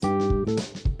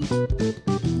Good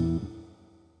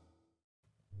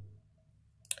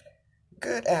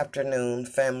afternoon,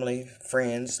 family,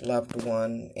 friends, loved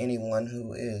one, anyone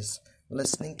who is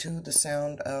listening to the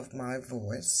sound of my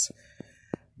voice.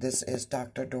 This is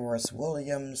Dr. Doris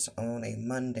Williams on a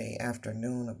Monday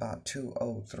afternoon about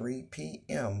 2:03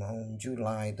 p.m. on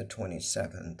July the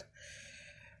 27th.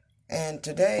 And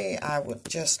today I would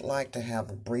just like to have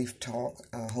a brief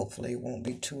talk. Hopefully it won't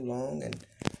be too long, and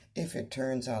if it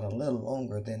turns out a little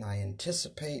longer than I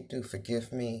anticipate, do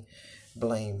forgive me.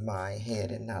 Blame my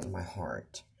head and not my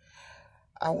heart.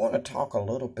 I want to talk a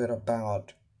little bit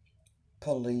about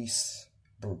police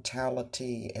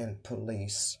brutality and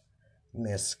police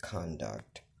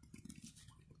misconduct.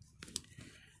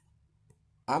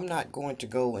 I'm not going to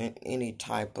go in any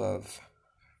type of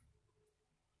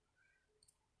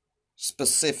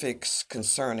specifics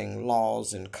concerning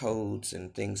laws and codes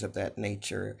and things of that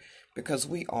nature, because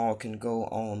we all can go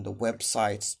on the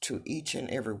websites to each and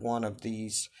every one of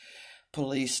these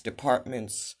police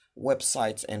departments'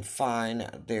 websites and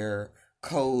find their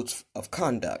codes of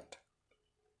conduct.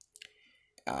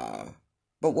 But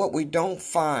what we don't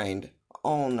find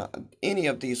on any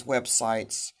of these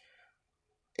websites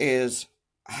is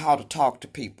how to talk to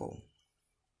people.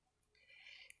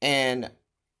 And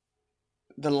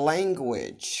the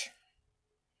language,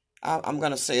 I'm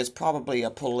going to say it's probably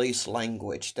a police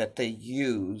language that they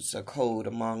use, a code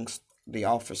amongst the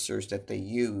officers that they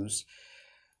use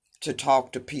to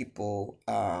talk to people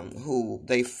who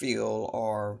they feel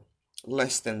are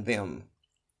less than them.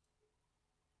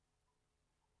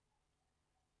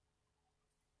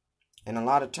 And a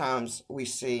lot of times we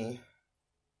see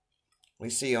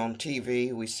on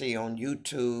TV, we see on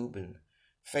YouTube and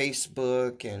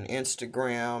Facebook and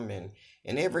Instagram and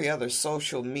every other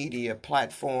social media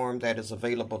platform that is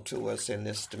available to us in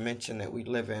this dimension that we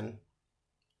live in.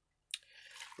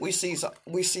 We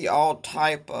see all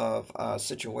type of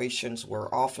situations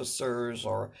where officers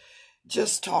are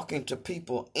just talking to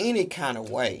people any kind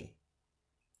of way.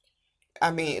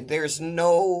 I mean, there's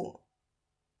no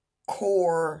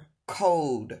core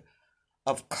code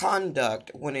of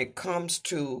conduct when it comes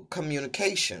to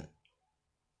communication.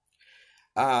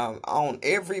 On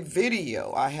every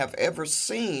video I have ever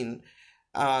seen,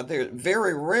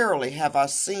 very rarely have I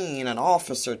seen an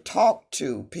officer talk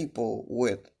to people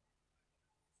with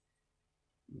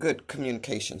good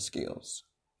communication skills.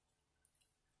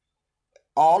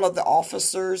 All of the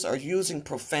officers are using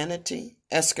profanity,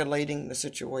 escalating the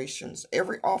situations.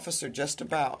 Every officer, just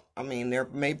about. I mean, there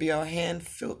may be a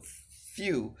handful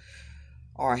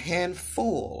or a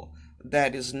handful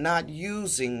that is not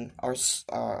using or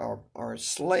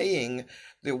slaying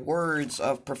the words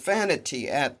of profanity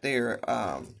at their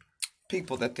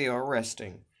people that they are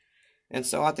arresting. And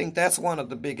so I think that's one of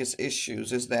the biggest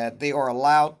issues, is that they are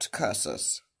allowed to cuss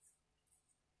us.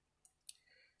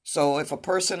 So if a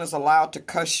person is allowed to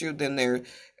cuss you, then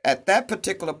at that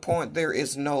particular point, there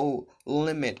is no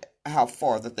limit how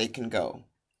far that they can go.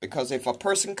 Because if a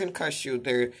person can cuss you,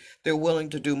 they're willing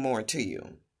to do more to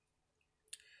you.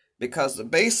 Because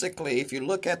basically, if you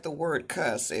look at the word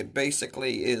cuss, it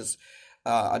basically is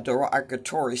a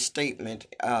derogatory statement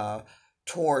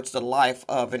towards the life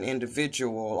of an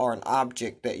individual or an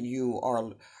object that you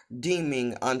are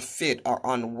deeming unfit or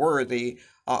unworthy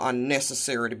or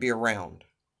unnecessary to be around.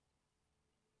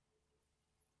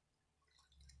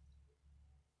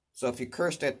 So if you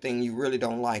curse that thing, you really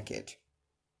don't like it.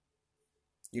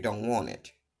 You don't want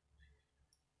it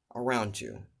around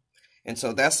you. And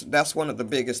so that's one of the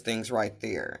biggest things right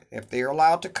there. If they're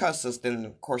allowed to cuss us, then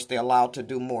of course they're allowed to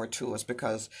do more to us,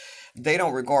 because they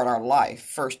don't regard our life,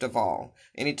 first of all.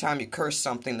 Anytime you curse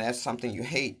something, that's something you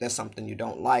hate, that's something you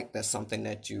don't like, that's something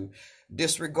that you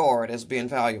disregard as being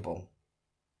valuable.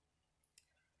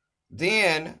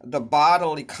 Then the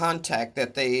bodily contact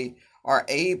that they are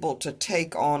able to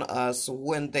take on us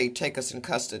when they take us in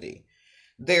custody.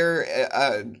 There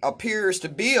appears to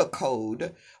be a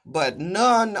code, but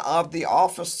none of the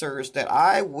officers that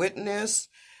I witness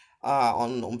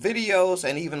on videos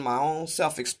and even my own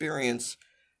self-experience,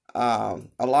 a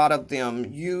lot of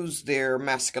them use their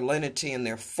masculinity and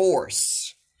their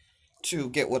force to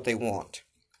get what they want.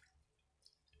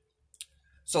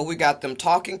 So we got them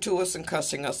talking to us and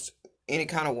cussing us any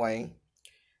kind of way.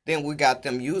 Then we got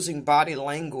them using body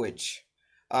language,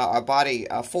 or body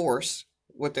force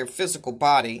with their physical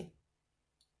body.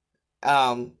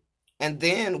 And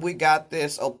then we got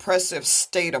this oppressive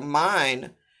state of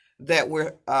mind that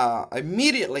we're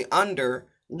immediately under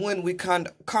when we come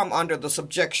under the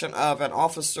subjection of an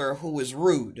officer who is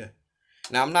rude.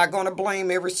 Now, I'm not going to blame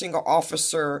every single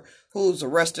officer who's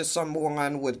arrested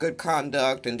someone with good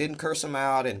conduct and didn't curse them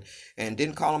out and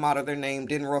didn't call them out of their name,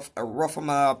 didn't rough them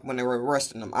up when they were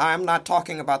arresting them. I'm not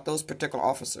talking about those particular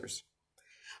officers.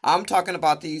 I'm talking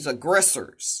about these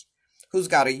aggressors who's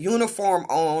got a uniform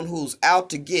on, who's out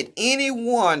to get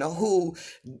anyone who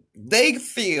they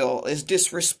feel is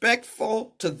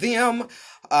disrespectful to them,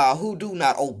 who do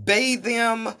not obey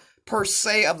them per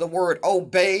se of the word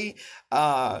obey,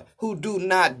 who do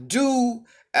not do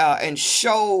and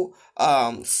show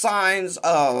signs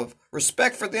of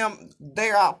respect for them.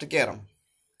 They're out to get them.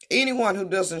 Anyone who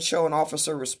doesn't show an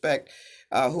officer respect,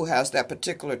 who has that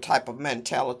particular type of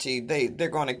mentality, they're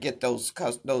going to get those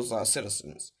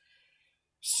citizens.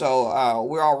 So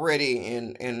we're already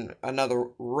in another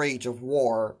rage of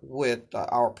war with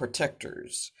our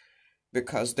protectors,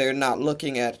 because they're not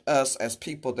looking at us as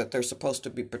people that they're supposed to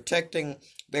be protecting.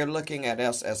 They're looking at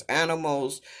us as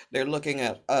animals. They're looking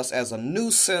at us as a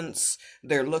nuisance.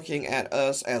 They're looking at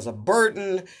us as a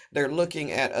burden. They're looking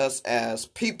at us as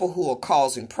people who are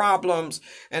causing problems.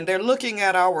 And they're looking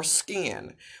at our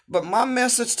skin. But my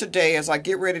message today, as I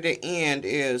get ready to end,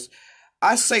 is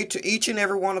I say to each and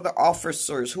every one of the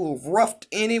officers who have roughed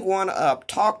anyone up,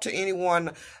 talked to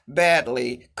anyone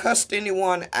badly, cussed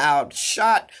anyone out,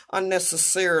 shot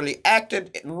unnecessarily,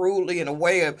 acted rudely in a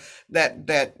way of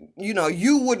that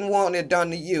you wouldn't want it done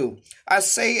to you. I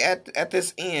say at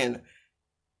this end,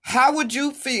 how would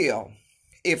you feel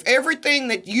if everything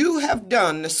that you have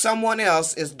done to someone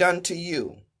else is done to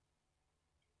you?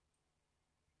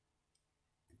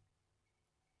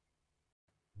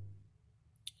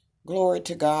 Glory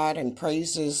to God, and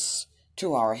praises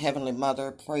to our Heavenly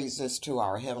Mother, praises to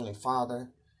our Heavenly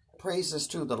Father, praises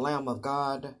to the Lamb of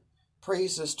God,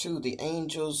 praises to the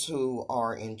angels who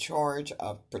are in charge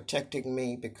of protecting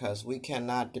me, because we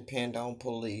cannot depend on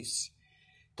police.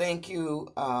 Thank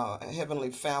you,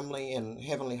 Heavenly Family and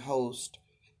Heavenly Host,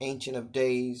 Ancient of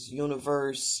Days,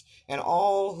 Universe, and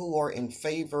all who are in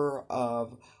favor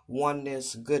of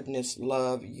oneness, goodness,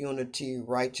 love, unity,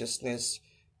 righteousness,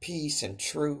 peace and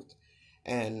truth,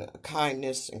 and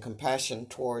kindness and compassion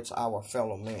towards our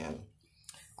fellow man.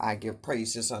 I give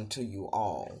praises unto you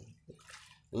all,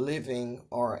 living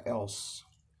or else.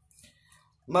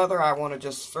 Mother, I want to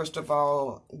just first of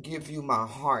all give you my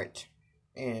heart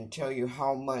and tell you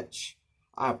how much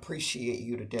I appreciate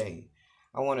you today.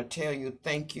 I want to tell you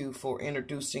thank you for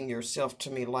introducing yourself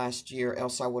to me last year,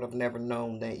 else I would have never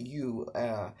known that you,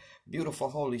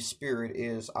 beautiful Holy Spirit,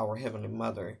 is our Heavenly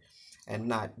Mother, and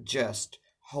not just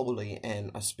holy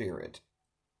and a spirit.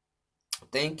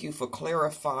 Thank you for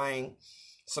clarifying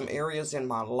some areas in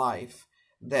my life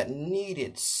that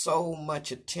needed so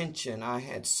much attention. I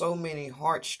had so many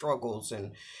heart struggles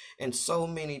and so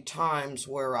many times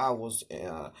where I was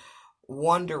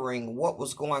wondering what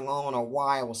was going on or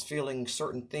why I was feeling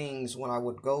certain things when I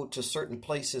would go to certain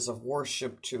places of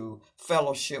worship to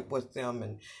fellowship with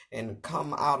them and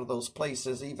come out of those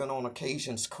places, even on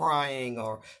occasions crying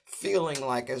or feeling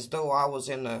like as though I was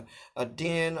in a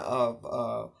den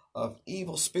of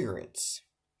evil spirits.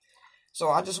 So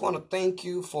I just want to thank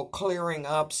you for clearing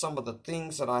up some of the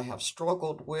things that I have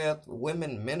struggled with.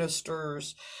 Women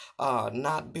ministers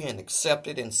not being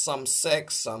accepted in some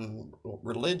sects, some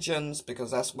religions,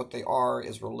 because that's what they are,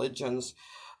 is religions,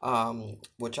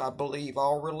 which I believe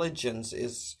all religions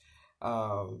is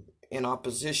in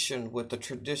opposition with the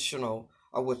traditional,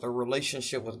 with a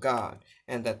relationship with God,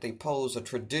 and that they pose a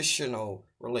traditional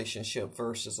relationship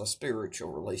versus a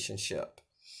spiritual relationship.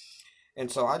 And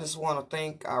so I just want to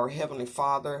thank our Heavenly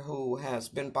Father, who has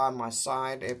been by my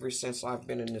side ever since I've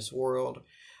been in this world,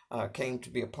 came to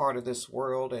be a part of this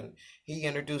world. And he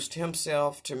introduced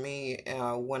himself to me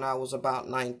when I was about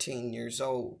 19 years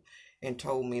old and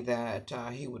told me that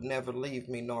he would never leave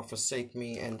me nor forsake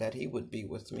me, and that he would be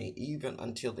with me even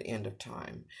until the end of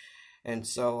time. And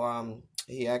so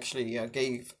he actually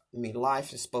gave me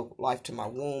life and spoke life to my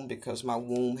womb, because my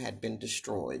womb had been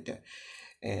destroyed.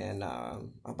 And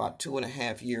about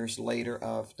 2.5 years later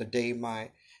of the day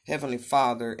my Heavenly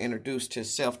Father introduced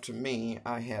himself to me,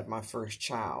 I had my first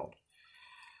child.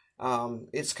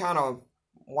 It's kind of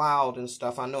wild and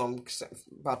stuff. I know I'm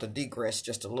about to digress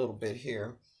just a little bit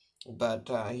here, but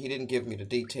he didn't give me the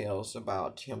details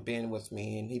about him being with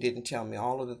me, and he didn't tell me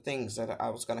all of the things that I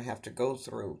was going to have to go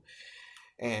through.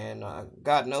 And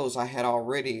God knows I had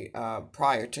already,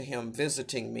 prior to him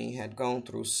visiting me, had gone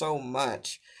through so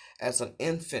much as an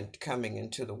infant coming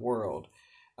into the world,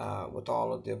 with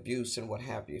all of the abuse and what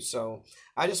have you. So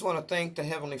I just want to thank the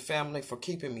Heavenly Family for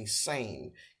keeping me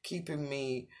sane, keeping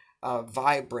me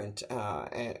vibrant,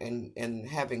 and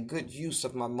having good use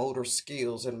of my motor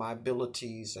skills and my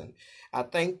abilities. And I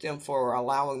thank them for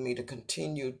allowing me to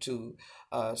continue to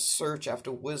search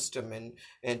after wisdom,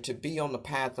 and to be on the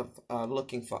path of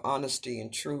looking for honesty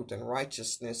and truth and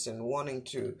righteousness, and wanting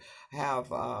to have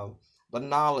the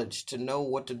knowledge to know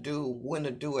what to do, when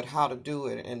to do it, how to do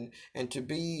it, and to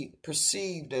be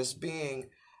perceived as being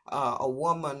a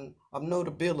woman of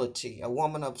notability, a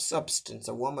woman of substance,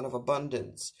 a woman of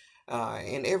abundance,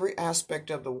 in every aspect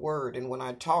of the word. And when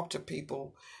I talk to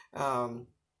people,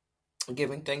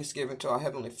 giving thanksgiving to our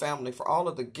Heavenly Family for all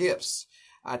of the gifts,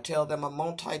 I tell them I'm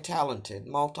multi-talented,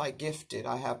 multi-gifted.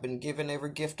 I have been given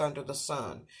every gift under the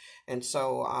sun. And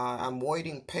so I'm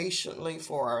waiting patiently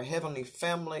for our Heavenly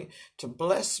Family to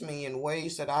bless me in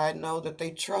ways that I know that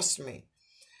they trust me.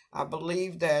 I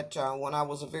believe that when I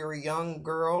was a very young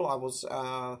girl, I was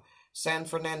San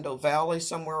Fernando Valley,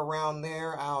 somewhere around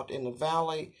there, out in the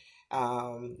valley.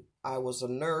 I was a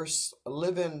nurse, a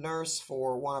live-in nurse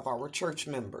for one of our church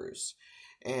members.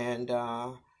 And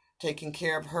taking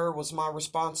care of her was my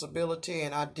responsibility,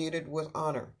 and I did it with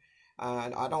honor.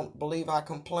 And I don't believe I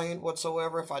complained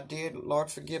whatsoever. If I did, Lord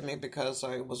forgive me, because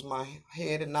it was my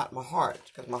head and not my heart,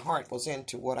 because my heart was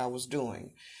into what I was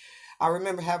doing. I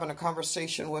remember having a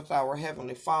conversation with our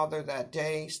Heavenly Father that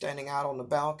day, standing out on the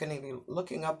balcony,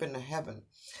 looking up into heaven.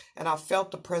 And I felt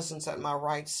the presence at my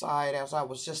right side as I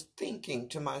was just thinking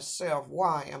to myself,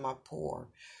 why am I poor?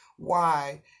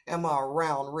 Why am I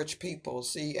around rich people?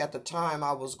 See, at the time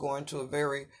I was going to a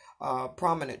very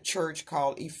prominent church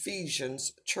called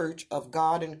Ephesians Church of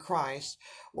God in Christ,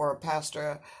 where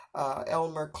Pastor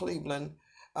Elmer Cleveland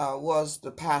was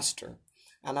the pastor.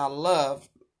 And I loved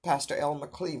Pastor Elmer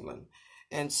Cleveland.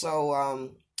 And so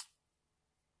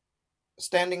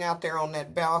standing out there on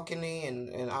that balcony,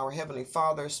 and our Heavenly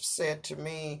Father said to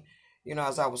me,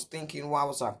 as I was thinking, why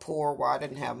was I poor? Why I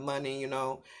didn't have money,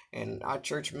 and our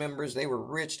church members, they were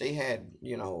rich. They had,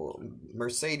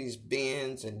 Mercedes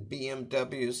Benz and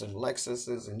BMWs and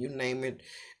Lexuses and you name it.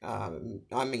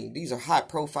 I mean, these are high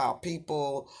profile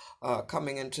people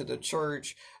coming into the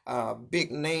church,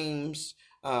 big names.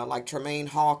 Like Tremaine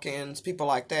Hawkins, people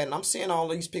like that. And I'm seeing all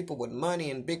these people with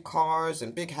money and big cars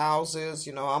and big houses.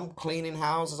 I'm cleaning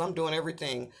houses. I'm doing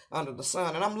everything under the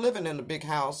sun. And I'm living in a big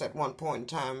house at one point in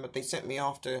time, but they sent me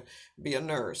off to be a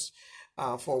nurse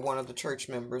for one of the church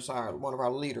members, one of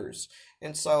our leaders.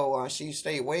 And so she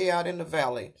stayed way out in the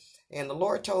valley. And the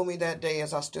Lord told me that day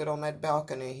as I stood on that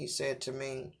balcony, he said to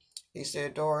me, he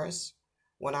said, Doris,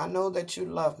 when I know that you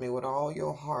love me with all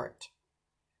your heart,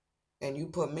 and you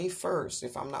put me first,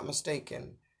 if I'm not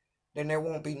mistaken, then there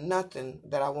won't be nothing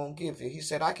that I won't give you. He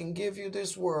said, I can give you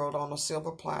this world on a silver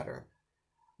platter,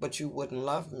 but you wouldn't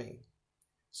love me.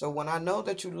 So when I know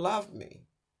that you love me,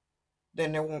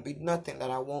 then there won't be nothing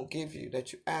that I won't give you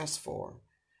that you ask for.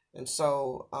 And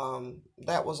so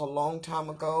that was a long time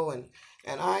ago.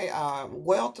 And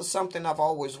wealth is something I've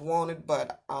always wanted,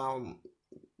 but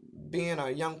being a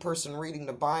young person reading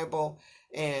the Bible,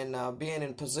 and being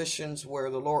in positions where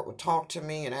the Lord would talk to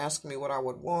me and ask me what I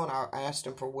would want, I asked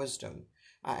him for wisdom.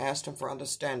 I asked him for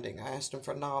understanding. I asked him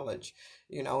for knowledge.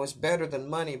 It's better than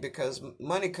money, because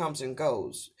money comes and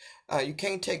goes. You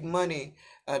can't take money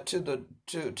to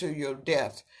your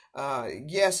death.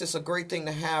 Yes, it's a great thing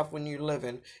to have when you're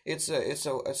living. It's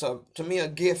to me a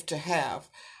gift to have.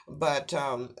 But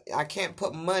I can't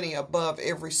put money above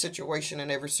every situation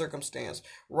and every circumstance.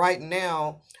 Right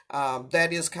now,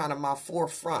 that is kind of my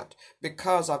forefront,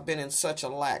 because I've been in such a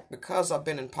lack, because I've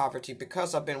been in poverty,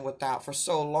 because I've been without for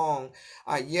so long.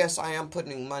 Yes, I am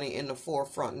putting money in the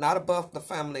forefront, not above the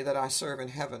family that I serve in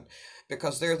heaven,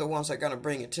 because they're the ones that are going to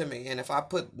bring it to me. And if I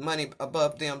put money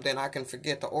above them, then I can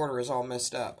forget the order is all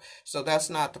messed up. So that's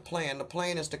not the plan. The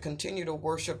plan is to continue to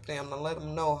worship them and let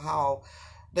them know how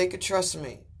they could trust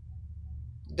me.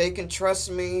 They can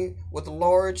trust me with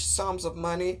large sums of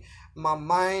money. My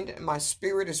mind, my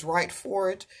spirit is right for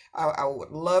it. I would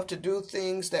love to do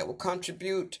things that will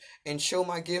contribute and show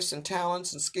my gifts and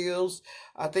talents and skills.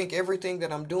 I think everything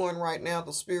that I'm doing right now,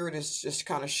 the Spirit is just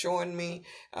kind of showing me,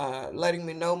 letting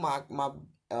me know my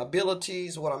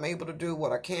abilities, what I'm able to do,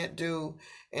 what I can't do.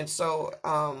 And so,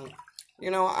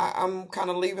 I'm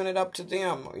kind of leaving it up to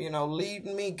them. Lead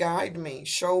me, guide me,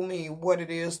 show me what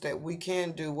it is that we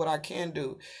can do, what I can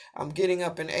do. I'm getting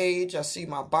up in age. I see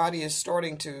my body is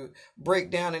starting to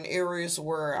break down in areas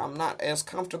where I'm not as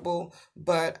comfortable,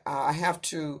 but I have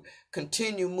to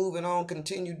continue moving on,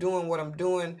 continue doing what I'm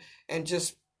doing, and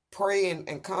just pray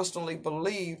and constantly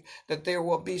believe that there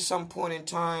will be some point in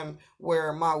time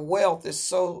where my wealth is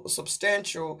so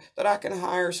substantial that I can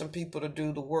hire some people to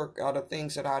do the work out of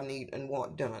things that I need and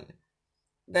want done.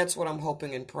 That's what I'm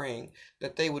hoping and praying,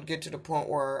 that they would get to the point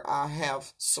where I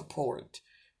have support,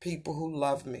 people who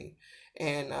love me.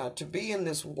 And to be in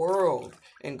this world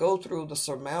and go through the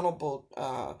surmountable,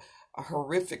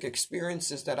 horrific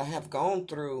experiences that I have gone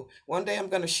through. One day I'm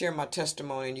going to share my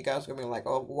testimony, and you guys are going to be like,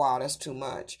 oh, wow, that's too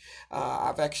much.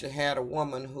 I've actually had a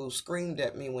woman who screamed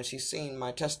at me when she seen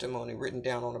my testimony written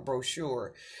down on a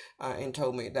brochure, and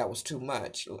told me that was too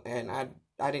much. And I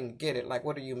didn't get it. Like,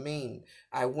 what do you mean?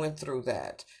 I went through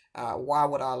that. Why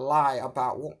would I lie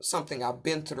about something I've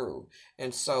been through?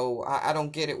 And so I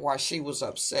don't get it why she was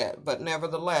upset. But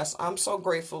nevertheless, I'm so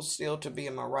grateful still to be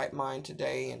in my right mind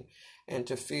today, and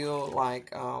to feel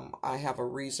like I have a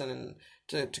reason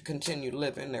to continue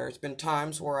living. There's been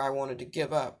times where I wanted to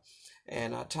give up,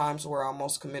 and times where I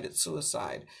almost committed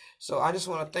suicide. So I just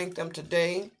want to thank them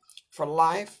today for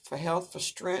life, for health, for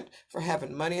strength, for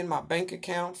having money in my bank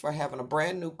account, for having a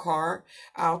brand new car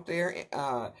out there.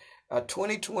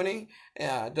 2020,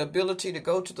 the ability to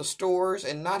go to the stores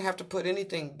and not have to put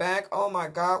anything back. Oh my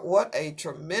God, what a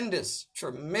tremendous,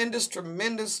 tremendous,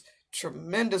 tremendous,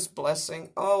 tremendous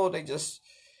blessing. Oh,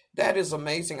 that is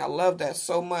amazing. I love that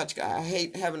so much. I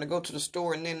hate having to go to the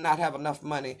store and then not have enough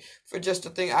money for just a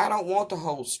thing. I don't want the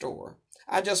whole store.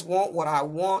 I just want what I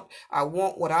want. I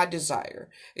want what I desire.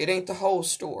 It ain't the whole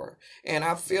store. And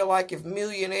I feel like if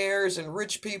millionaires and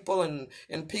rich people and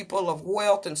people of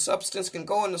wealth and substance can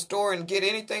go in the store and get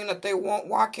anything that they want,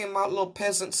 why can't my little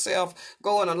peasant self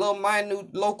go in a little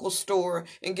minute local store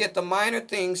and get the minor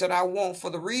things that I want for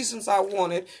the reasons I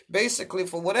want it, basically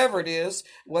for whatever it is,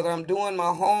 whether I'm doing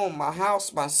my home, my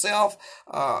house, myself,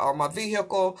 or my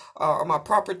vehicle, or my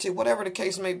property, whatever the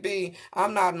case may be.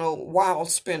 I'm not no wild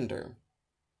spender.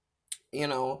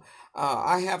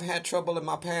 I have had trouble in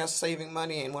my past saving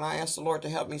money, and when I ask the Lord to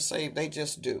help me save, they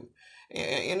just do.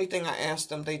 Anything I ask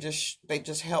them, they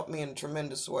just help me in a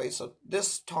tremendous way. So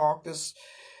this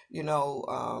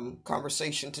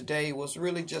conversation today was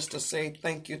really just to say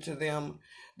thank you to them.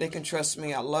 They can trust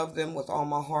me. I love them with all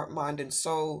my heart, mind, and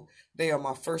soul. They are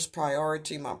my first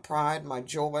priority, my pride, my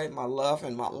joy, my love,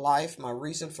 and my life, my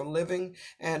reason for living,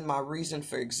 and my reason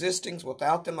for existing.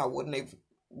 Without them, I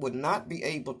would not be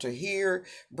able to hear,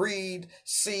 breathe,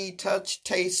 see, touch,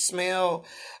 taste, smell,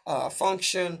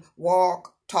 function,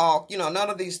 walk, talk, none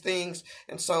of these things.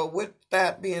 And so with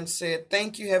that being said,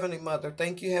 thank you, Heavenly Mother.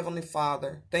 Thank you, Heavenly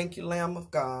Father. Thank you, Lamb of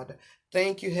God.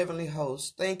 Thank you, Heavenly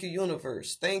Host. Thank you,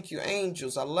 Universe. Thank you,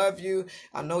 angels. I love you.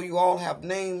 I know you all have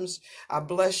names. I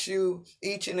bless you,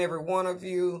 each and every one of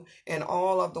you, and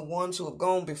all of the ones who have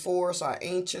gone before us, our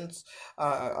ancients,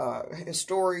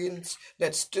 historians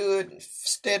that stood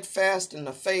steadfast in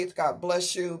the faith. God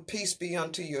bless you. Peace be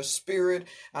unto your spirit.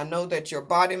 I know that your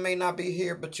body may not be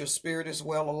here, but your spirit is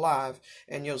well alive,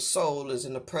 and your soul is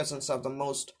in the presence of the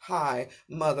Most High,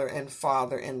 Mother and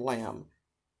Father and Lamb.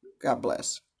 God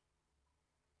bless.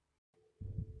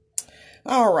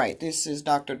 All right, this is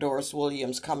Dr. Doris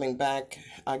Williams coming back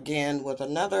again with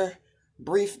another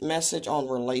brief message on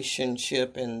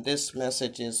relationship, and this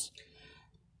message is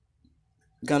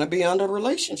gonna be under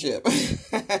relationship.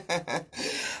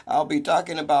 I'll be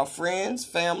talking about friends,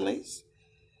 families,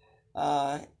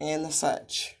 and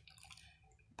such.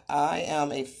 I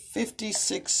am a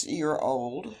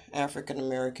 56-year-old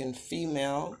African-American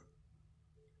female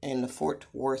in the Fort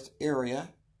Worth area.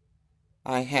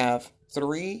 I have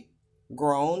 3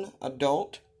 grown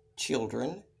adult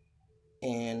children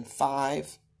and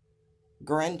 5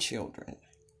 grandchildren.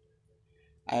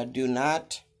 I do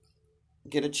not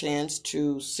get a chance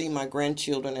to see my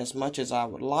grandchildren as much as I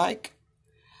would like.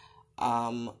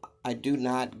 I do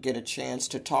not get a chance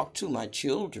to talk to my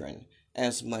children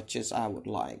as much as I would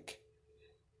like.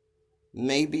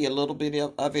 Maybe a little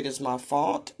bit of it is my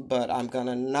fault, but I'm going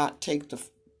to not take the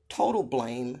total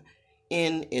blame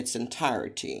in its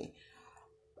entirety.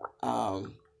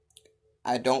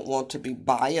 I don't want to be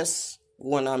biased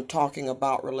when I'm talking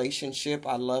about relationship.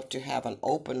 I love to have an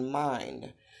open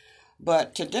mind.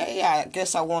 But today, I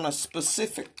guess I want to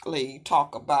specifically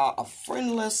talk about a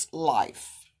friendless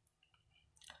life.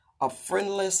 A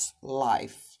friendless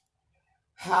life.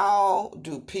 How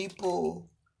do people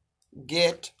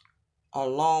get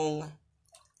along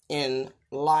in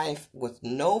life with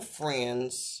no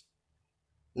friends,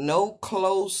 no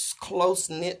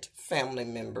close-knit family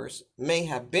members, may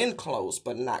have been close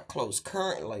but not close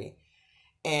currently,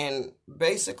 and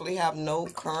basically have no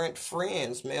current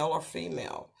friends, male or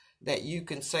female, that you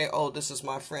can say, oh, this is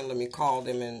my friend, let me call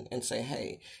them and say,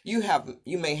 hey. You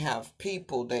may have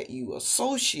people that you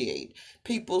associate,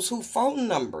 people's whose phone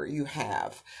number you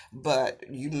have, but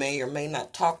you may or may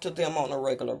not talk to them on a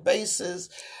regular basis.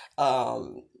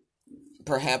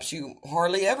 perhaps you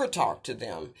hardly ever talk to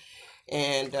them,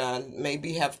 and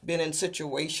maybe have been in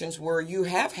situations where you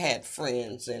have had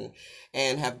friends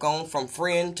and have gone from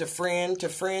friend to friend to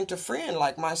friend to friend,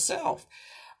 like myself,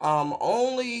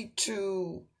 only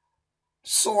to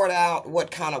sort out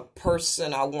what kind of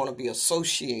person I want to be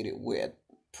associated with.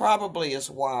 Probably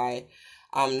is why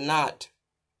I'm not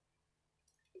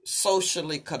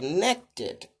socially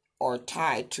connected or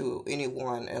tied to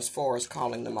anyone as far as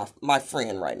calling them my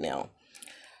friend right now.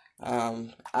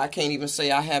 I can't even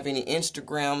say I have any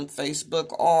Instagram,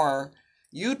 Facebook, or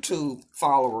YouTube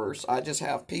followers. I just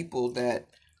have people that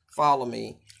follow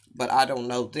me, but I don't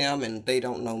know them and they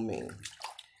don't know me.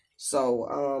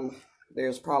 So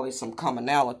there's probably some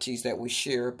commonalities that we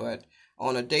share, but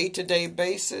on a day-to-day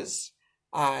basis,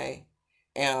 I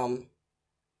am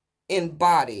in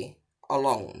body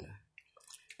alone.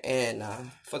 And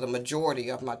for the majority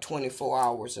of my 24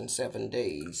 hours and 7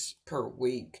 days per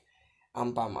week,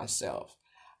 I'm by myself.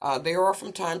 There are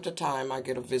from time to time I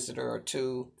get a visitor or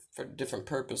two for different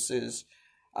purposes,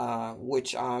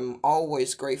 which I'm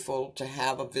always grateful to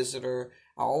have a visitor.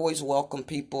 I always welcome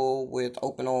people with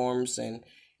open arms and,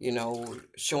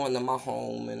 showing them my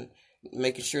home and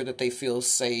making sure that they feel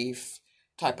safe,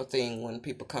 type of thing when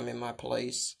people come in my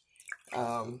place.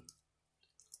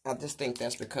 I just think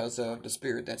that's because of the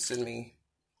spirit that's in me.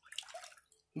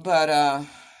 But,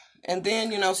 and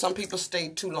then, some people stay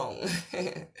too long.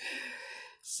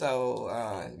 So,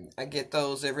 I get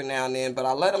those every now and then, but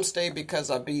I let them stay because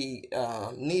I be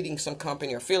needing some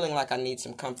company or feeling like I need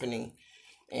some company.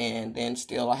 And then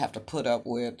still I have to put up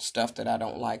with stuff that I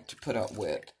don't like to put up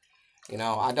with.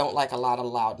 I don't like a lot of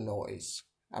loud noise.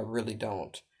 I really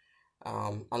don't.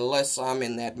 Unless I'm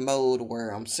in that mode where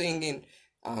I'm singing,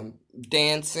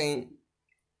 dancing,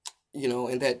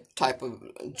 in that type of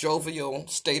jovial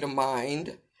state of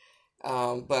mind.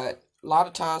 But a lot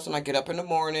of times when I get up in the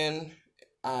morning,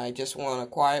 I just want a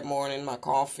quiet morning, my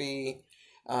coffee,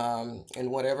 and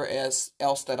whatever else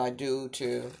that I do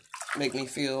to make me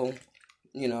feel,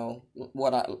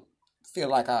 what I feel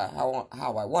like how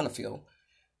I want to feel,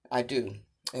 I do.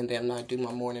 And then I do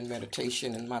my morning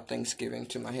meditation and my Thanksgiving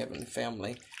to my heavenly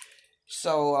family.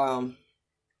 So,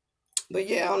 but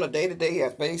yeah, on a day-to-day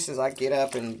basis, I get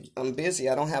up and I'm busy.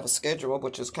 I don't have a schedule,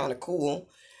 which is kind of cool.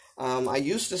 I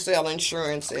used to sell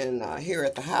insurance here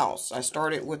at the house. I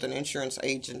started with an insurance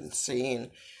agency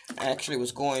and actually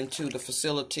was going to the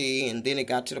facility, and then it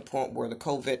got to the point where the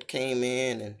COVID came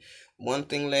in, and one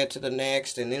thing led to the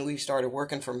next, and then we started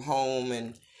working from home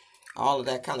and all of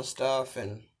that kind of stuff.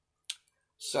 And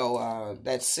so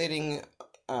that sitting,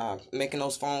 making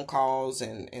those phone calls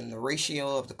and the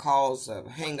ratio of the calls of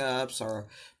hang-ups or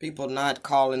people not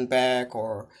calling back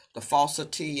or the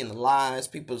falsity and the lies.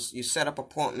 You set up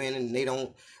appointment and they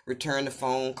don't return the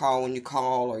phone call when you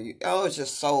call, it's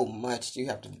just so much you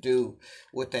have to do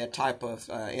with that type of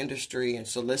industry and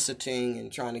soliciting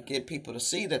and trying to get people to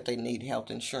see that they need health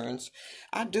insurance.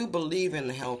 I do believe in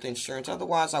the health insurance.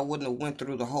 Otherwise, I wouldn't have went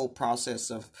through the whole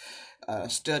process of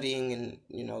studying and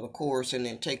the course and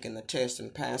then taking the test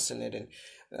and passing it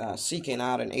and seeking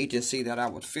out an agency that I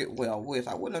would fit well with.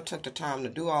 I wouldn't have took the time to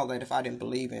do all that if I didn't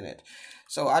believe in it.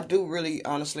 So I do really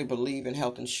honestly believe in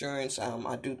health insurance.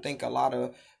 I do think a lot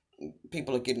of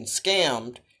people are getting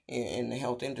scammed in the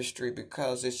health industry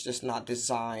because it's just not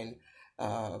designed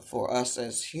for us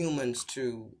as humans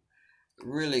to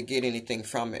really get anything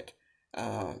from it.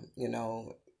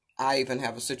 I even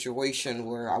have a situation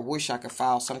where I wish I could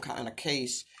file some kind of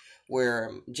case where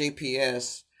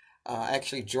JPS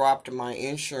actually dropped my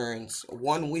insurance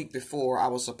 1 week before I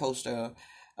was supposed to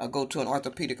go to an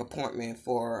orthopedic appointment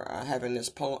for having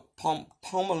this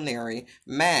pulmonary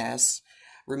mass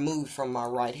removed from my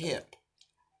right hip.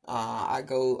 I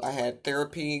had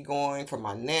therapy going for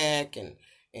my neck,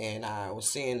 and I was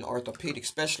seeing orthopedic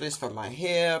specialists for my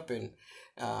hip, and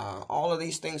all of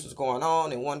these things was going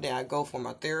on. And one day I go for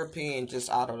my therapy, and just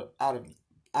out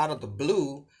of the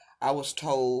blue, I was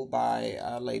told by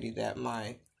a lady that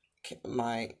my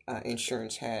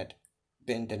insurance had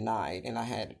been denied, and I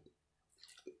had,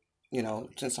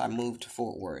 since I moved to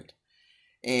Fort Worth,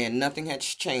 and nothing had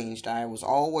changed. I was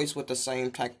always with the same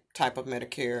type of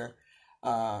Medicare,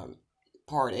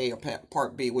 Part A or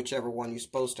Part B, whichever one you're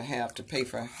supposed to have to pay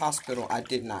for a hospital. I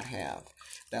did not have.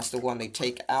 That's the one they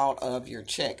take out of your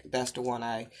check. That's the one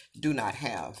I do not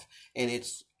have. And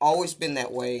it's always been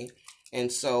that way.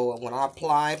 And so when I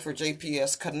applied for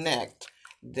JPS Connect,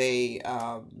 they,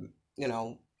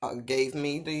 gave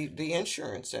me the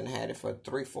insurance and had it for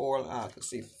 3, 4, let's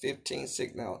see, 15,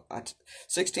 6, no,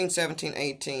 16, 17,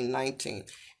 18, 19.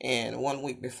 And 1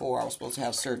 week before I was supposed to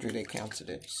have surgery, they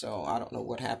canceled it. So I don't know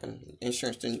what happened.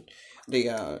 Insurance didn't,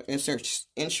 the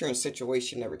insurance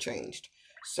situation never changed.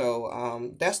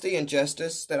 So that's the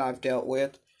injustice that I've dealt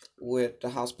with the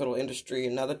hospital industry.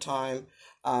 Another time,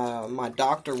 my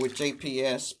doctor with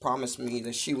JPS promised me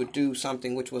that she would do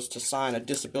something, which was to sign a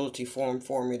disability form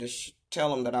for me to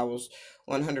tell him that I was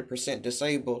 100%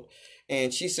 disabled.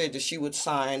 And she said that she would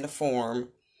sign the form,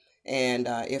 and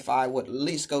if I would at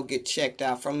least go get checked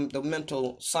out from the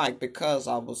mental psych, because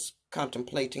I was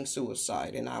contemplating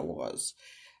suicide, and I was.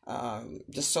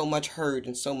 Just so much hurt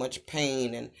and so much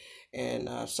pain,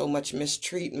 and so much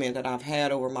mistreatment that I've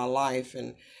had over my life.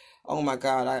 And oh my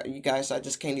God, you guys, I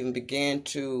just can't even begin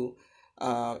to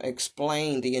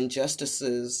explain the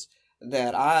injustices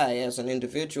that I, as an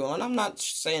individual, and I'm not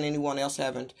saying anyone else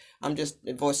haven't, I'm just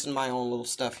voicing my own little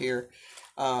stuff here.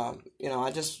 I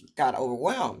just got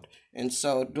overwhelmed. And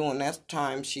so during that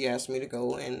time, she asked me to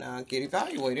go and get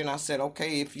evaluated. And I said,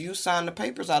 okay, if you sign the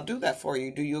papers, I'll do that for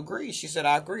you. Do you agree? She said,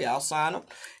 I agree. I'll sign them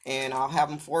and I'll have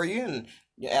them for you and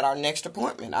at our next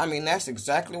appointment. I mean, that's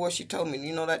exactly what she told me.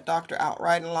 You know, that doctor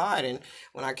outright and lied. And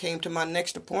when I came to my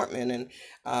next appointment,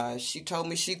 and she told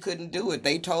me she couldn't do it.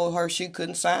 They told her she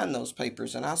couldn't sign those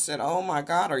papers. And I said, oh my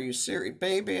God, are you serious?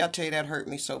 Baby, I tell you, that hurt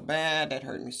me so bad. That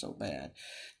hurt me so bad.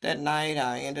 That night,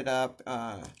 I ended up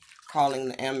calling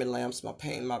the ambulance. My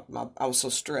pain, I was so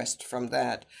stressed from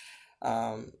that.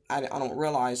 I don't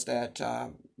realize that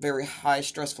very high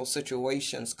stressful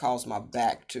situations cause my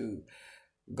back to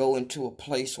go into a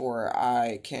place where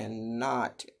I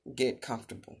cannot get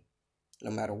comfortable,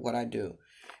 no matter what I do.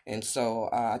 And so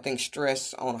I think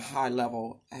stress on a high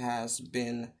level has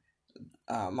been,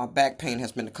 my back pain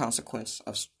has been the consequence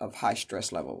of high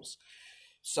stress levels.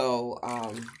 So,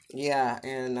 yeah,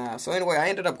 and so anyway, I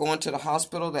ended up going to the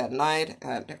hospital that night. I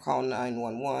had to call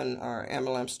 911 or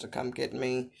ambulance to come get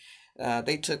me.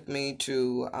 They took me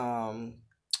to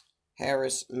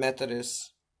Harris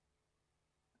Methodist.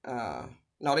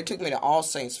 No, they took me to All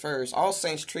Saints first. All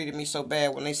Saints treated me so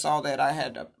bad when they saw that I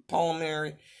had a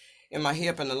pulmonary in my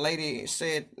hip, and the lady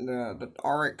said, the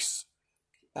RX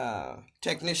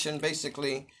technician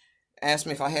basically asked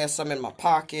me if I had some in my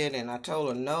pocket, and I told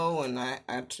her no, and I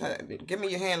give me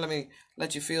your hand, let me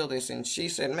let you feel this. And she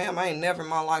said, ma'am, I ain't never in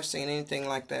my life seen anything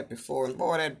like that before. And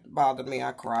boy, that bothered me.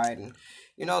 I cried, and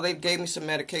they gave me some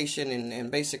medication and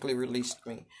basically released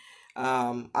me.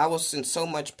 I was in so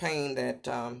much pain that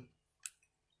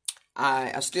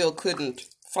I still couldn't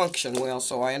function well,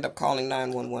 so I ended up calling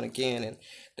 911 again, and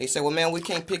they said, well, man, we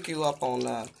can't pick you up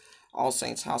on All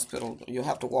Saints Hospital. You'll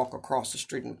have to walk across the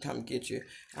street and come get you.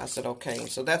 I said, okay.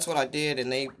 So that's what I did,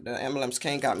 and the ambulance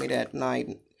came, got me that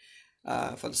night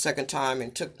for the second time,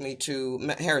 and took me to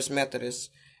Harris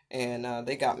Methodist, and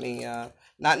they got me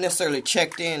not necessarily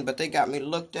checked in, but they got me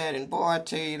looked at, and boy, I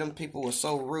tell you, them people were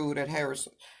so rude at Harris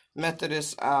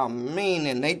Methodist, mean,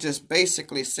 and they just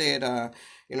basically said,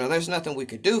 there's nothing we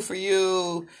could do for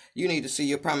you. You need to see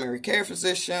your primary care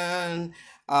physician.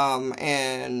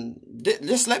 And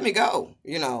just let me go.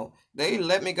 They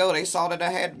let me go. They saw that I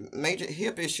had major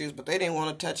hip issues, but they didn't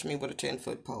want to touch me with a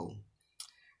 10-foot pole.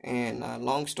 And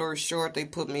long story short, they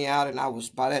put me out, and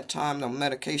by that time, the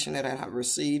medication that I had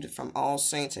received from All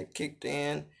Saints had kicked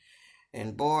in.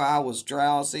 And boy, I was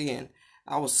drowsy, and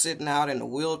I was sitting out in a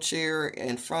wheelchair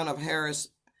in front of Harris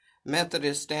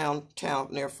Methodist downtown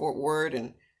near Fort Worth,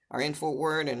 in Fort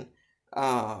Worth, and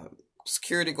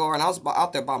security guard, and I was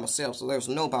out there by myself, so there was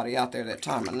nobody out there that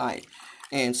time of night.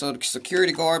 And so the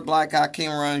security guard, black guy,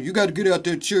 came around. You got to get out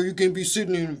that chair. You can't be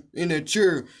sitting in that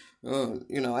chair.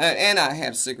 And I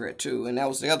had a cigarette too, and that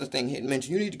was the other thing he had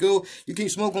mentioned. You need to go. You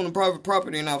can't smoke on the private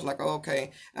property. And I was like, oh,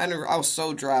 okay. I was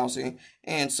so drowsy.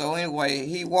 And so anyway,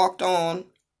 he walked on,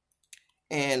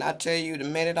 and I tell you, the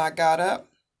minute I got up,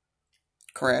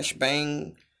 crash,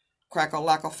 bang, crackle,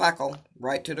 lackle, fackle,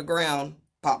 right to the ground,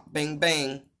 pop, bang,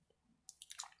 bang.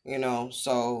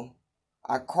 So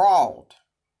I crawled.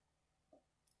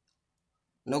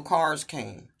 No cars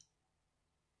came.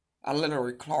 I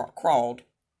literally crawled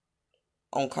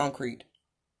on concrete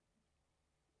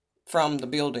from the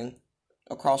building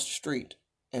across the street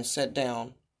and sat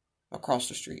down across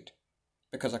the street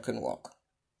because I couldn't walk.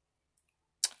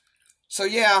 So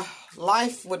yeah,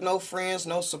 life with no friends,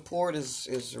 no support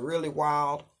is really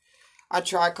wild. I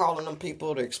tried calling them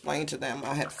people to explain to them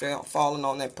I had fallen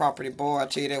on that property. Boy, I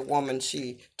tell you, that woman,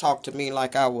 she talked to me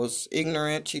like I was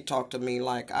ignorant. She talked to me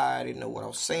like I didn't know what I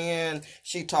was saying.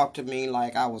 She talked to me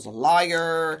like I was a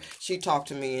liar. She talked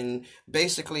to me in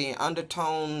basically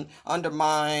undertone,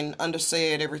 undermine,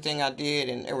 undersaid everything I did.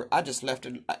 And I just left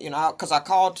it, because I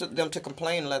called to them to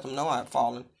complain and let them know I had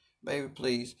fallen. Baby,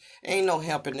 please. Ain't no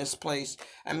help in this place.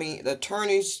 I mean, the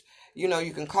attorneys, you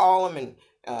can call them and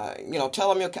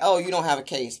tell them, oh, you don't have a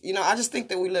case. I just think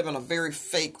that we live in a very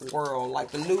fake world. Like,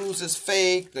 the news is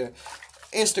fake, the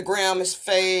Instagram is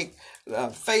fake,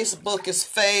 Facebook is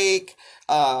fake,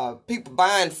 people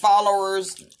buying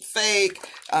followers fake,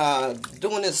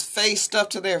 doing this face stuff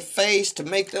to their face to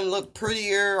make them look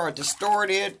prettier or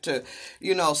distorted, to,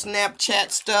 Snapchat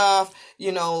stuff,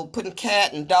 putting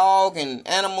cat and dog and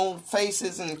animal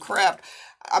faces and crap.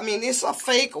 I mean, it's a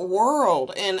fake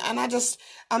world. And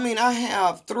I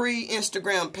have 3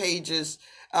 Instagram pages,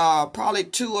 probably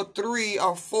 2 or 3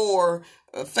 or 4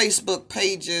 Facebook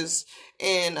pages,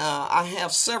 and I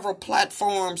have several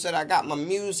platforms that I got my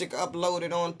music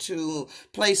uploaded onto,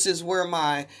 places where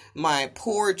my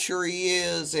poetry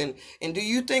is, and do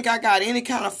you think I got any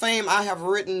kind of fame? I have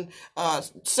written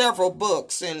several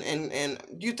books, and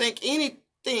do you think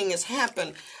anything has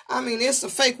happened? I mean, it's a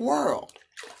fake world.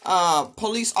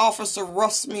 Police officer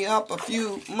roughs me up a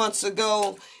few months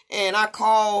ago, and I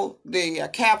called the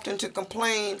captain to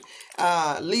complain,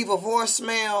 leave a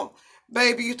voicemail.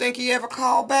 Baby, you think he ever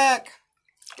called back?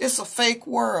 It's a fake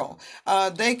world.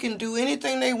 They can do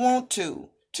anything they want to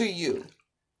you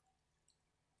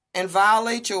and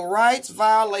violate your rights,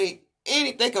 violate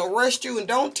anything. They can arrest you and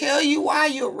don't tell you why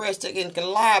you're arrested, and can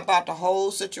lie about the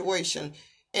whole situation,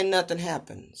 and nothing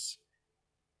happens.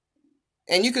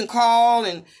 And you can call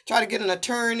and try to get an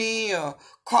attorney, or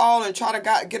call and try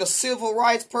to get a civil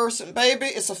rights person. Baby,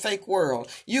 it's a fake world.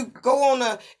 You go on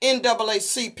the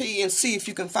NAACP and see if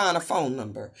you can find a phone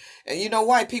number. And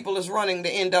white people is running the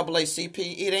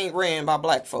NAACP. It ain't ran by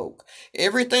black folk.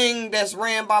 Everything that's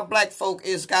ran by black folk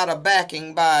is got a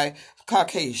backing by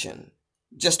Caucasian.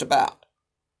 Just about.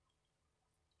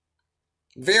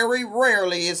 Very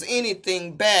rarely is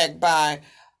anything backed by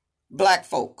black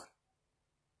folk.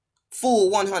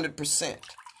 Full 100%.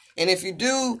 And if you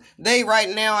do, they right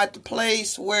now at the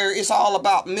place where it's all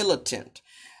about military,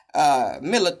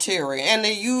 and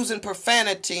they using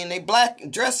profanity, and they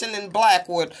dressing in black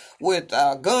with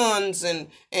guns and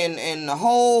the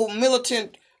whole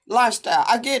militant lifestyle.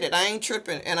 I get it. I ain't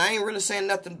tripping, and I ain't really saying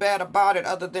nothing bad about it,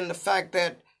 other than the fact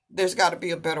that there's got to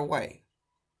be a better way.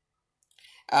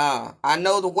 I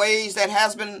know the ways that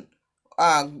has been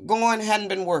going hadn't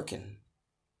been working.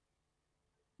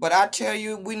 But I tell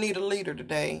you, we need a leader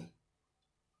today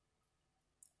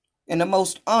in the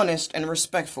most honest and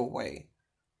respectful way.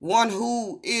 One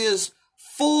who is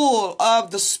full of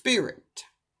the Spirit.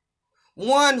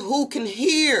 One who can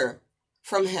hear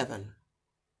from heaven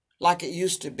like it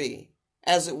used to be,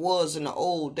 as it was in the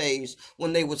old days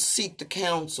when they would seek the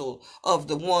counsel of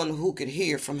the one who could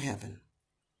hear from heaven.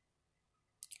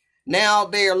 Now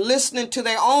they're listening to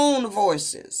their own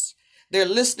voices. They're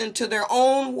listening to their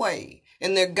own way.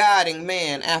 And they're guiding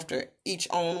man after each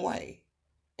own way.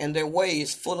 And their way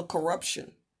is full of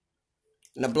corruption.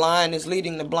 And the blind is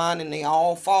leading the blind, and they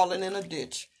all falling in a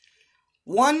ditch.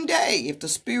 One day, if the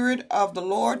Spirit of the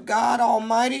Lord God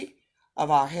Almighty, of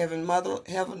our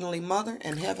Heavenly Mother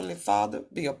and Heavenly Father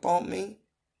be upon me,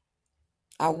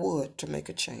 I would to make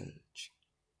a change.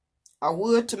 I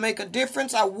would to make a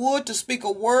difference. I would to speak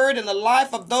a word in the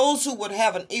life of those who would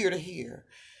have an ear to hear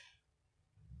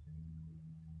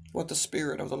what the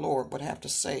Spirit of the Lord would have to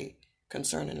say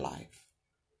concerning life.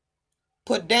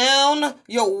 Put down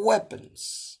your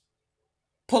weapons.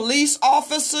 Police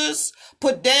officers,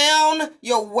 put down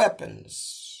your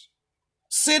weapons.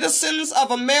 Citizens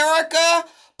of America,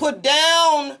 put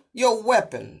down your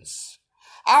weapons.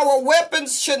 Our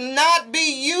weapons should not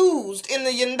be used in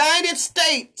the United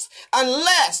States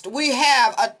unless we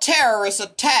have a terrorist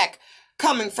attack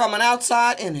coming from an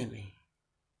outside enemy.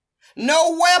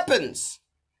 No weapons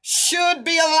should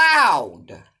be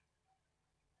allowed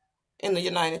in the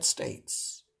United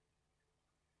States.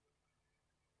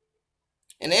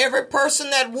 And every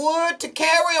person that would to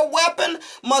carry a weapon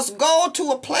must go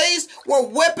to a place where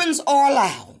weapons are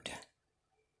allowed.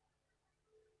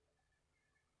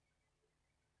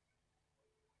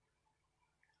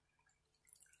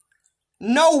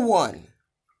 No one,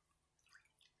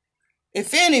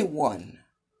 if anyone,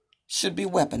 should be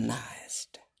weaponized.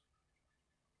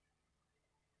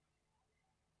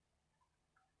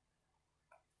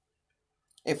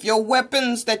 If your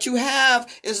weapons that you have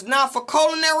is not for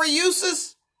culinary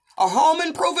uses or home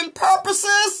improvement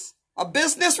purposes or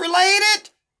business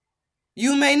related,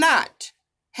 you may not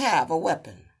have a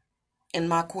weapon in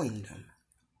my queendom.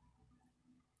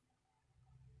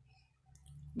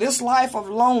 This life of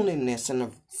loneliness and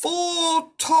of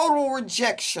full total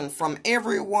rejection from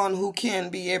everyone who can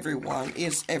be everyone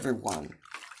is everyone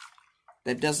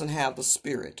that doesn't have the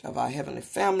spirit of our heavenly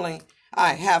family.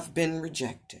 I have been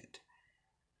rejected.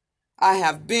 I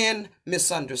have been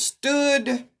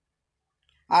misunderstood.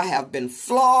 I have been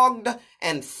flogged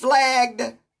and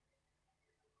flagged.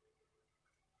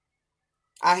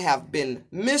 I have been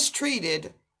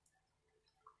mistreated.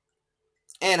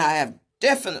 And I have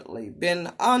definitely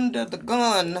been under the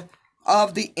gun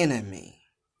of the enemy.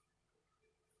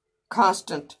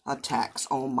 Constant attacks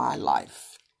on my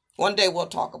life. One day we'll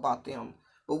talk about them.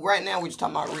 But right now we're just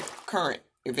talking about current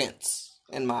events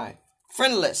in my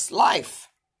friendless life.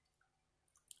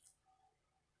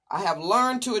 I have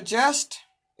learned to adjust.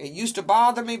 It used to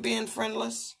bother me being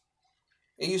friendless.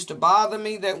 It used to bother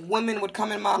me that women would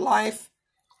come in my life,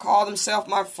 call themselves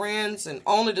my friends, and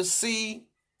only to see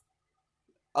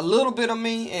a little bit of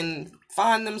me and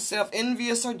find themselves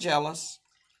envious or jealous.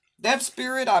 That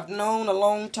spirit I've known a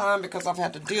long time because I've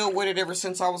had to deal with it ever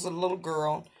since I was a little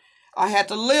girl. I had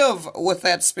to live with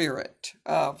that spirit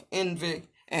of envy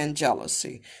and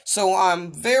jealousy. So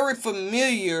I'm very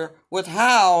familiar with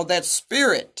how that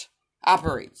spirit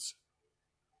operates.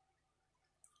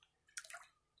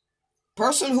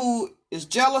 Person who is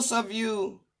jealous of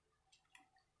you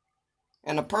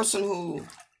and a person who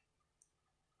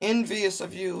envious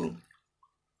of you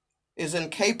is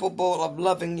incapable of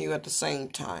loving you at the same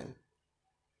time.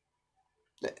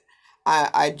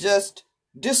 I just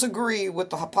disagree with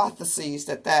the hypotheses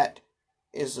that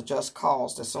is a just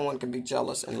cause, that someone can be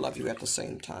jealous and love you at the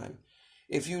same time.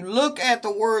 If you look at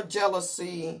the word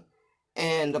jealousy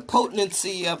and the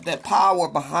potency of that power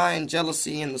behind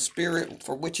jealousy and the spirit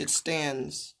for which it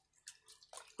stands,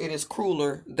 it is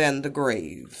crueler than the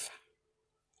grave.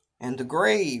 And the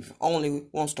grave only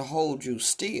wants to hold you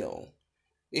still.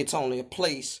 It's only a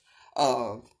place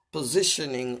of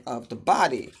positioning of the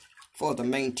body for the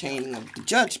maintaining of the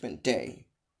judgment day.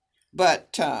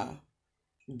 But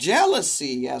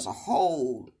jealousy as a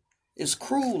whole is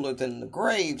crueler than the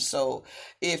grave. So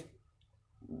if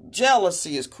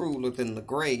jealousy is crueler than the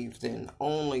grave, then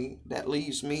only that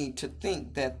leaves me to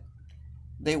think that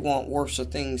they want worse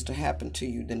things to happen to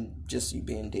you than just you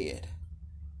being dead.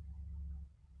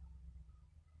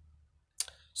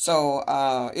 So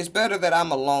it's better that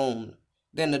I'm alone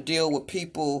than to deal with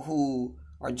people who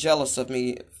are jealous of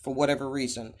me for whatever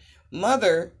reason.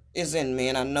 Mother is in me,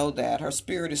 and I know that. Her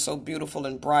spirit is so beautiful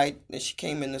and bright that she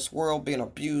came in this world being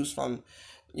abused from,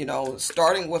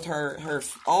 starting with her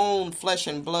own flesh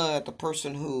and blood, the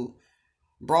person who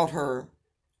brought her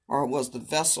or was the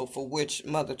vessel for which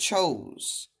mother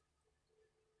chose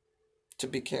to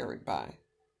be carried by.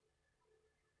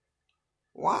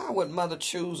 Why would mother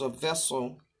choose a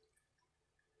vessel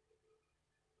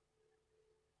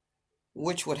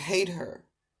which would hate her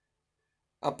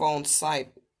up on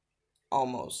sight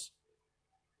almost?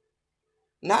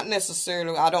 Not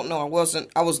necessarily, I don't know, I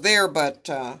was there, but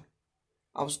I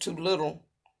was too little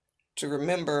to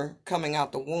remember coming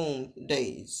out the womb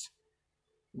days.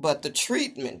 But the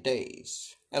treatment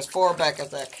days, as far back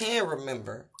as I can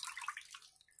remember,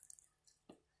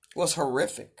 was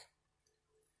horrific.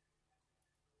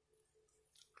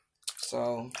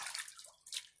 So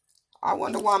I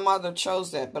wonder why mother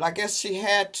chose that. But I guess it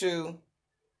had to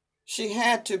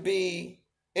be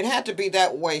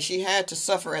that way. She had to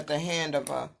suffer at the hand of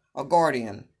a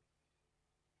guardian.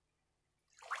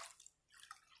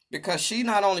 Because she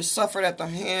not only suffered at the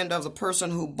hand of the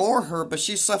person who bore her, but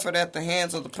she suffered at the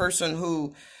hands of the person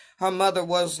who her mother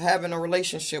was having a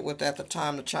relationship with at the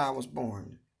time the child was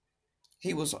born.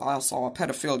 He was also a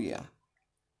pedophile.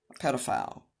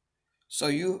 So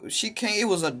it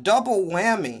was a double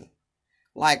whammy,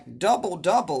 like double.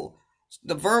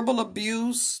 The verbal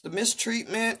abuse, the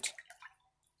mistreatment,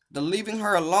 the leaving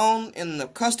her alone in the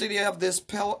custody of this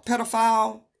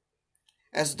pedophile,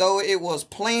 as though it was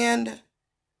planned,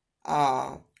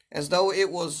 as though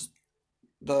it was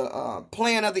the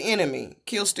plan of the enemy,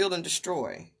 kill, steal, and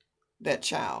destroy that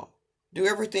child. Do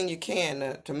everything you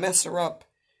can to mess her up,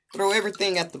 throw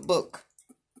everything at the book,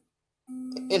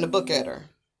 in the book at her.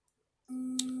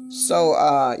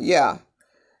 So, yeah.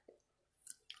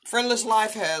 Friendless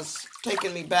life has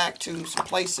taken me back to some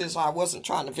places I wasn't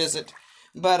trying to visit.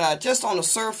 But just on the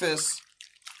surface,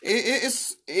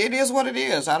 it is what it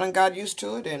is. I done got used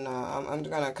to it, and I'm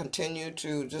going to continue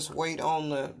to just wait on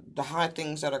the high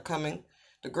things that are coming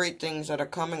the great things that are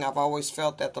coming. I've always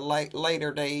felt that the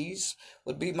later days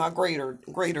would be my greater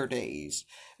days.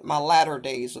 My latter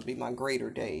days would be my greater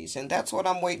days. And that's what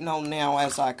I'm waiting on now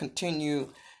as I continue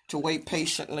to wait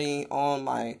patiently on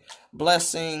my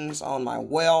blessings, on my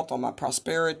wealth, on my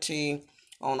prosperity,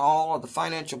 on all of the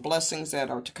financial blessings that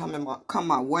are to come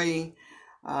my way.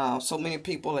 So many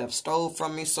people have stole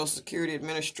from me. Social Security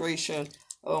Administration.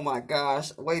 Oh my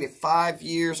gosh, I waited 5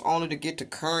 years only to get to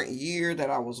current year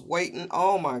that I was waiting.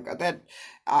 Oh my God,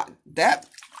 that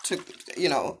took,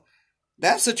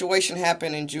 that situation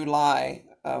happened in July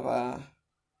of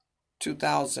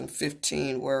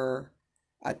 2015, where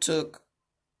I took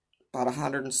about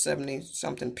 170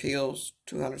 something pills,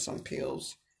 200 some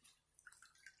pills,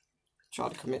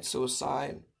 tried to commit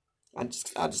suicide. I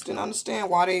just didn't understand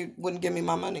why they wouldn't give me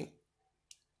my money.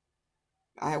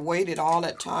 I waited all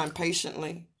that time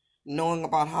patiently, knowing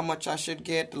about how much I should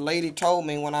get. The lady told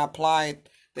me when I applied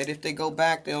that if they go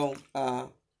back,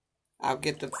 I'll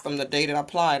get from the date that I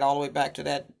applied all the way back to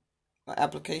that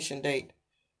application date.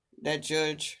 That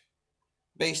judge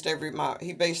based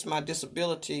my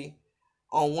disability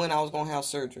on when I was going to have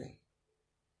surgery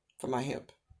for my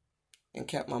hip and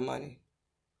kept my money.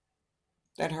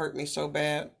 That hurt me so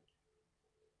bad.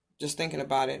 Just thinking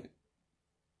about it.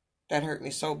 That hurt me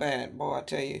so bad, boy, I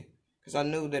tell you, because I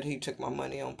knew that he took my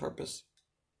money on purpose.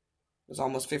 It was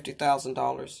almost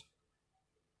 $50,000.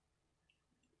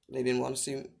 They didn't want to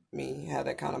see me have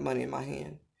that kind of money in my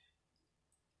hand.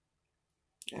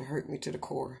 It hurt me to the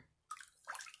core.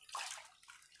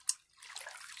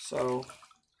 So,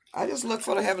 I just look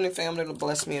for the Heavenly Family to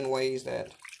bless me in ways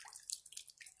that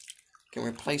can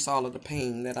replace all of the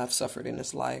pain that I've suffered in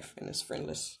this life, in this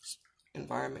friendless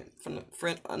environment, from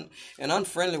an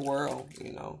unfriendly world.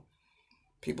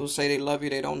 People say they love you,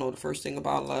 they don't know the first thing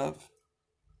about love.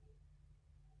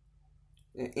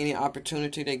 Any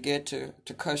opportunity they get to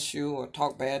cuss you or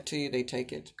talk bad to you, they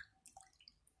take it,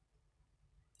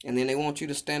 and then they want you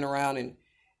to stand around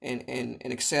and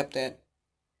accept that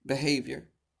behavior.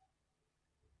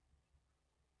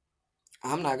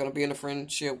 I'm not going to be in a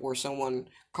friendship where someone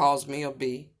calls me a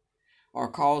B, or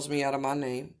calls me out of my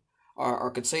name,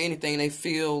 or could say anything they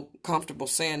feel comfortable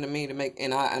saying to me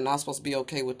and I'm supposed to be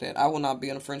okay with that. I will not be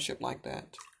in a friendship like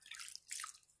that.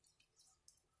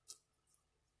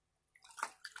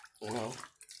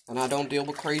 And I don't deal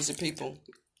with crazy people.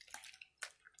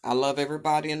 I love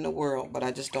everybody in the world, but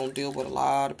I just don't deal with a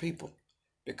lot of people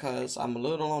because I'm a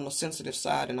little on the sensitive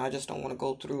side, and I just don't want to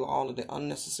go through all of the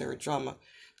unnecessary drama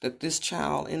that this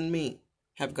child and me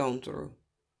have gone through.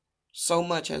 So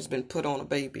much has been put on a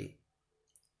baby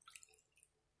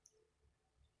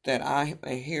that I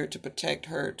am here to protect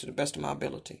her to the best of my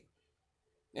ability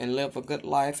and live a good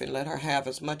life and let her have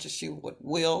as much as she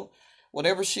will.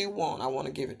 Whatever she wants, I want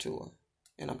to give it to her.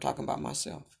 And I'm talking about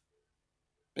myself,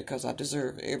 because I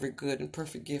deserve every good and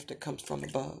perfect gift that comes from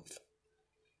above.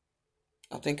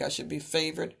 I think I should be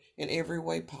favored in every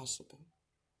way possible.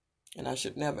 And I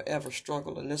should never ever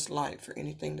struggle in this life for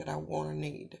anything that I want or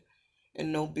need.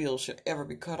 And no bill should ever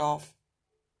be cut off,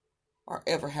 or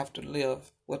ever have to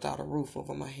live without a roof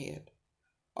over my head,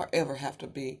 or ever have to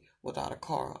be without a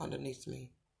car underneath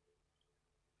me.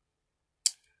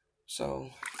 So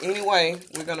anyway,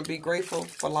 we're going to be grateful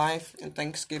for life and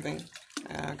Thanksgiving.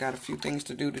 I got a few things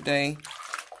to do today.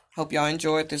 Hope y'all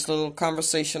enjoyed this little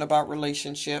conversation about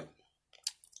relationship.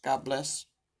 God bless.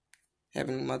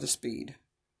 Heavenly Mother Speed.